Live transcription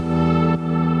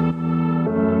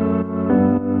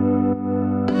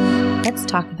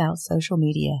talk about social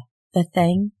media, the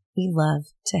thing we love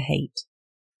to hate.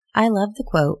 I love the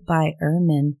quote by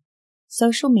Ehrman,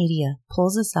 "Social media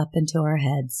pulls us up into our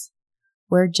heads.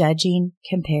 We're judging,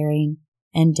 comparing,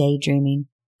 and daydreaming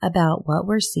about what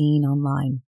we're seeing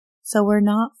online. So we're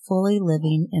not fully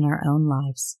living in our own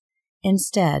lives.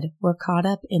 Instead, we're caught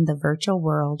up in the virtual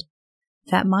world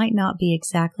that might not be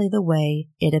exactly the way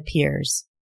it appears."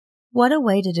 What a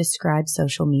way to describe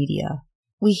social media.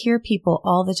 We hear people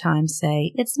all the time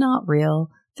say, it's not real.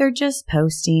 They're just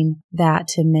posting that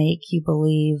to make you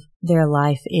believe their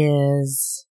life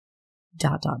is ...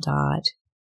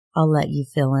 I'll let you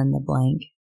fill in the blank.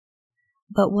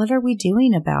 But what are we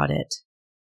doing about it?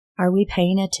 Are we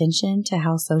paying attention to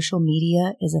how social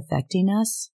media is affecting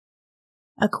us?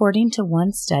 According to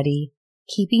one study,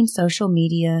 keeping social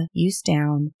media use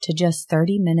down to just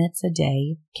 30 minutes a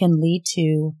day can lead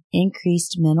to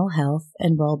increased mental health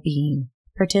and well-being.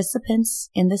 Participants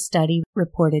in the study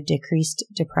reported decreased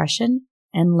depression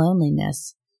and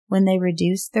loneliness when they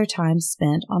reduced their time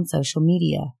spent on social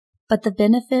media. But the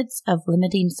benefits of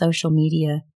limiting social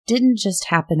media didn't just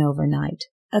happen overnight.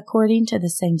 According to the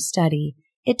same study,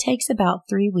 it takes about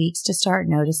 3 weeks to start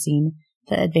noticing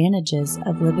the advantages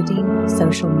of limiting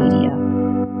social media.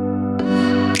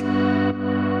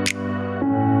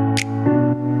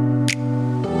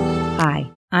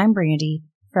 Hi, I'm Brandy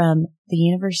from the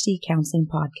University Counseling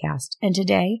Podcast, and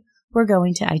today we're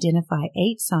going to identify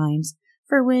 8 signs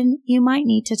for when you might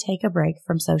need to take a break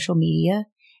from social media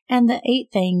and the 8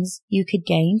 things you could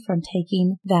gain from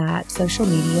taking that social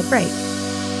media break.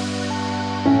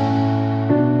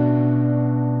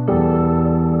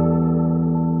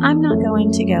 I'm not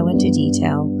going to go into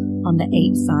detail on the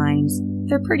 8 signs.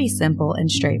 They're pretty simple and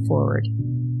straightforward.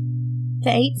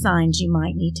 The 8 signs you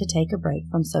might need to take a break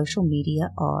from social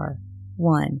media are: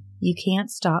 1. You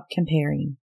can't stop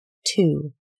comparing.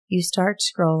 2. You start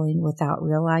scrolling without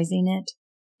realizing it.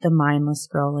 The mindless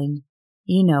scrolling.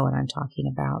 You know what I'm talking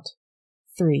about.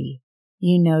 3.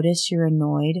 You notice you're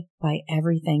annoyed by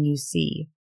everything you see.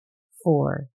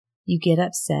 4. You get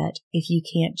upset if you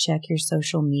can't check your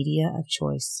social media of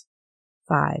choice.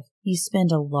 5. You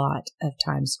spend a lot of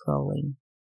time scrolling.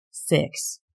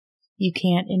 6. You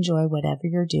can't enjoy whatever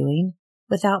you're doing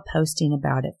without posting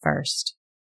about it first.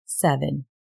 7.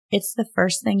 It's the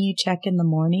first thing you check in the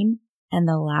morning and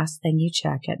the last thing you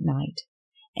check at night.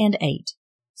 And 8.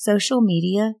 Social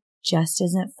media just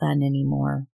isn't fun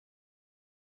anymore.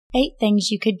 8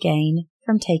 things you could gain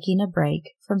from taking a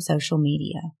break from social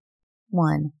media.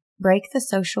 1. Break the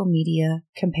social media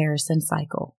comparison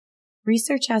cycle.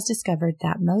 Research has discovered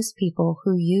that most people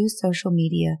who use social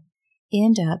media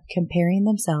end up comparing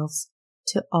themselves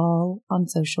to all on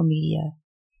social media.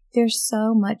 There's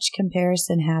so much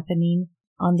comparison happening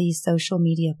on these social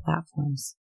media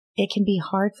platforms. It can be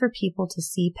hard for people to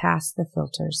see past the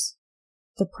filters.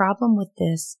 The problem with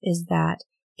this is that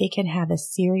it can have a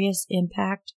serious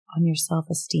impact on your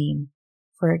self-esteem.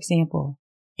 For example,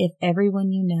 if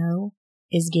everyone you know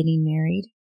is getting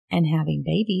married and having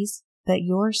babies, but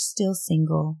you're still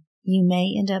single, you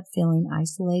may end up feeling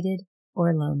isolated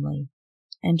or lonely.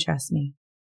 And trust me,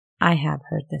 I have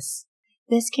heard this.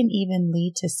 This can even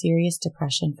lead to serious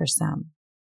depression for some.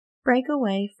 Break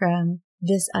away from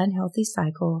this unhealthy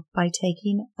cycle by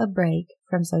taking a break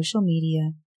from social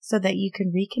media so that you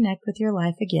can reconnect with your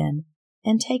life again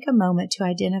and take a moment to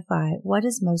identify what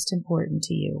is most important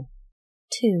to you.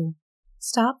 2.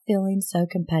 Stop feeling so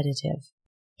competitive.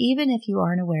 Even if you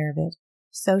aren't aware of it,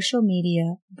 social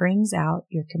media brings out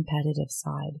your competitive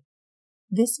side.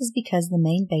 This is because the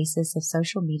main basis of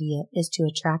social media is to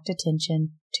attract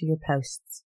attention to your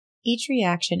posts. Each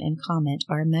reaction and comment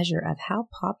are a measure of how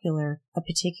popular a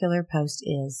particular post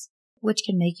is, which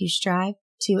can make you strive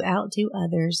to outdo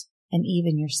others and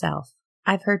even yourself.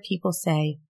 I've heard people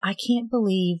say, I can't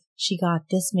believe she got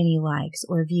this many likes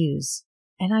or views,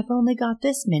 and I've only got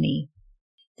this many.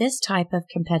 This type of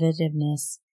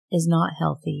competitiveness is not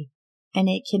healthy, and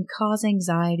it can cause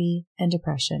anxiety and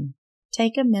depression.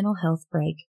 Take a mental health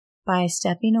break by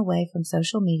stepping away from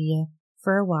social media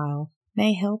for a while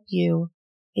may help you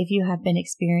if you have been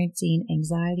experiencing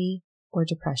anxiety or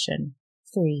depression.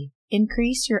 3.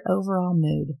 Increase your overall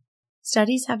mood.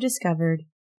 Studies have discovered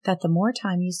that the more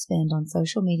time you spend on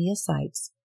social media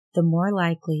sites, the more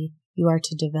likely you are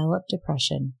to develop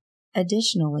depression.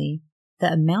 Additionally,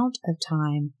 the amount of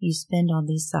time you spend on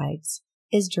these sites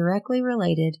is directly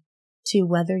related to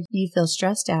whether you feel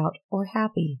stressed out or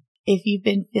happy. If you've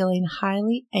been feeling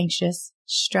highly anxious,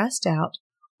 stressed out,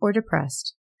 or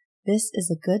depressed, this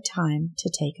is a good time to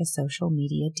take a social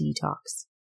media detox.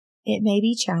 It may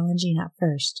be challenging at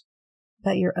first,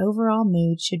 but your overall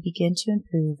mood should begin to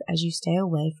improve as you stay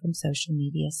away from social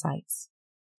media sites.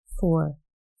 4.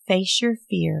 Face your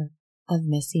fear of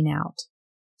missing out.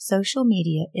 Social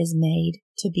media is made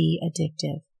to be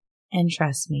addictive, and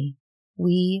trust me,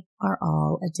 we are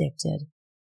all addicted.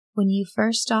 When you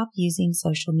first stop using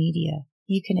social media,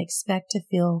 you can expect to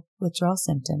feel withdrawal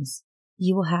symptoms.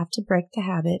 You will have to break the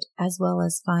habit as well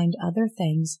as find other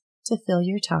things to fill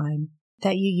your time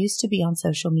that you used to be on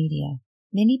social media.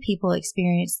 Many people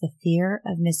experience the fear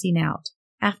of missing out.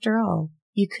 After all,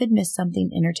 you could miss something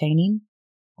entertaining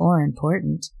or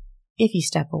important if you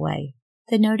step away.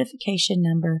 The notification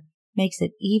number makes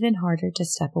it even harder to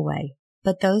step away.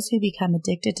 But those who become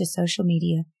addicted to social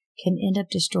media can end up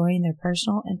destroying their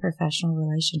personal and professional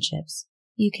relationships.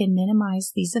 You can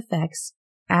minimize these effects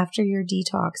after your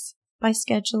detox by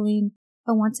scheduling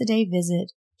a once-a-day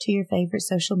visit to your favorite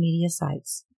social media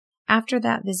sites. After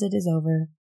that visit is over,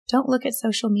 don't look at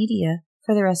social media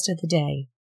for the rest of the day.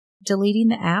 Deleting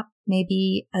the app may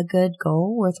be a good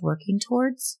goal worth working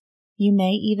towards. You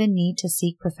may even need to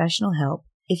seek professional help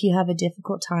if you have a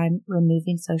difficult time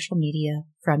removing social media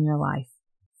from your life.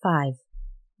 5.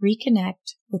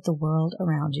 Reconnect with the world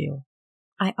around you.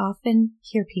 I often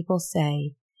hear people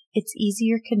say it's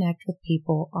easier to connect with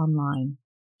people online.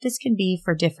 This can be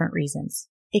for different reasons.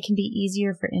 It can be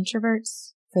easier for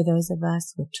introverts. For those of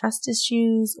us with trust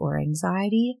issues or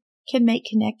anxiety, can make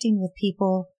connecting with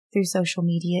people through social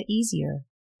media easier.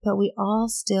 But we all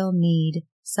still need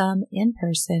some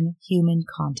in-person human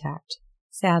contact.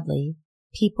 Sadly,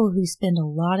 people who spend a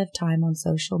lot of time on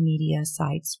social media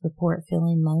sites report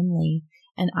feeling lonely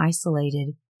and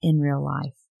isolated in real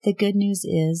life. The good news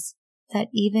is that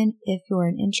even if you're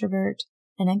an introvert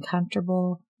and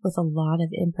uncomfortable with a lot of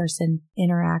in-person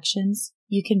interactions,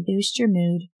 you can boost your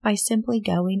mood by simply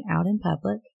going out in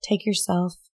public. Take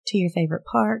yourself to your favorite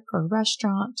park or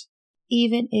restaurant,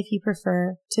 even if you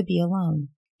prefer to be alone.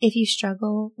 If you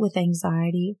struggle with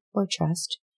anxiety or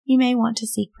trust, you may want to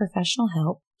seek professional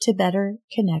help to better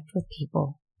connect with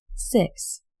people.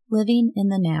 6. Living in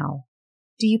the now.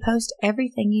 Do you post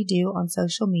everything you do on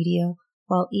social media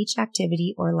while each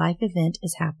activity or life event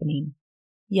is happening?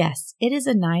 Yes, it is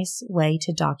a nice way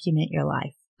to document your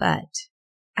life, but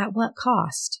at what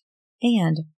cost?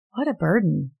 And what a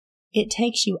burden. It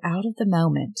takes you out of the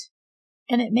moment.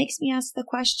 And it makes me ask the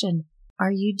question,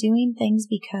 are you doing things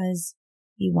because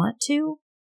you want to,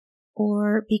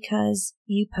 or because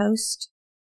you post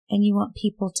and you want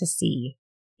people to see?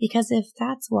 Because if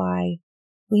that's why,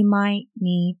 we might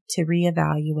need to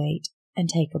reevaluate and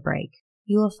take a break.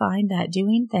 You will find that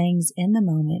doing things in the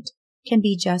moment can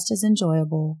be just as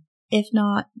enjoyable, if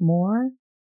not more,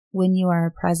 when you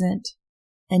are present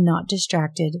and not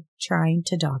distracted trying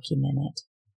to document it.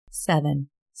 7.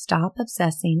 Stop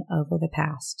obsessing over the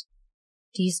past.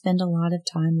 Do you spend a lot of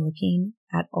time looking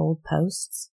at old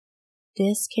posts?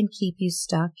 This can keep you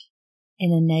stuck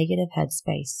in a negative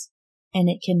headspace, and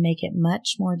it can make it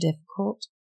much more difficult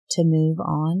to move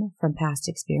on from past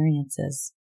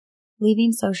experiences.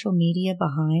 Leaving social media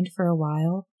behind for a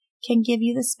while can give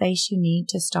you the space you need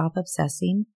to stop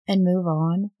obsessing and move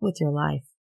on with your life.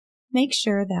 Make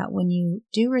sure that when you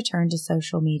do return to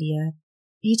social media,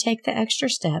 you take the extra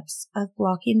steps of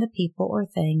blocking the people or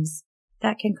things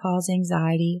that can cause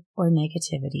anxiety or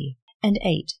negativity. And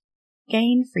 8.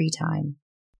 Gain free time.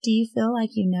 Do you feel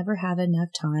like you never have enough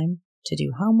time to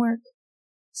do homework,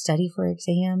 study for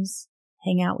exams,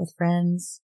 hang out with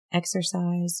friends,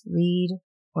 exercise, read,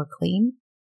 or clean?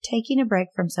 Taking a break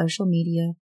from social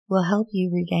media will help you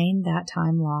regain that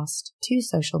time lost to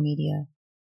social media,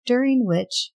 during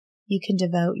which you can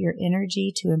devote your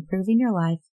energy to improving your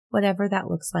life, whatever that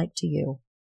looks like to you.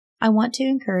 I want to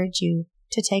encourage you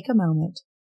to take a moment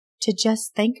to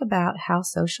just think about how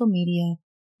social media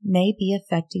may be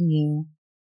affecting you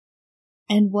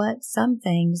and what some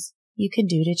things you can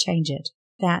do to change it.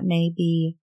 That may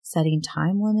be setting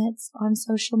time limits on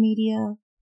social media,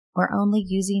 or only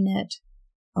using it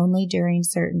only during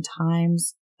certain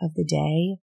times of the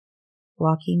day,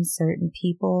 blocking certain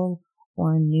people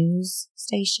or news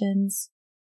stations.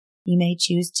 You may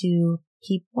choose to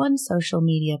keep one social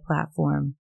media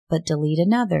platform but delete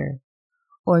another,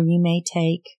 or you may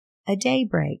take a day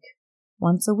break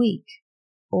once a week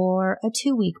or a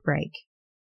 2-week break.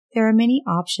 There are many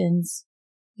options.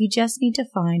 You just need to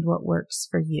find what works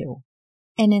for you.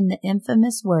 And in the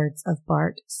infamous words of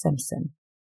Bart Simpson,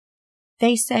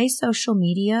 they say social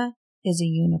media is a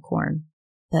unicorn,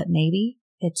 but maybe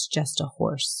it's just a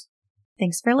horse.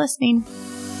 Thanks for listening.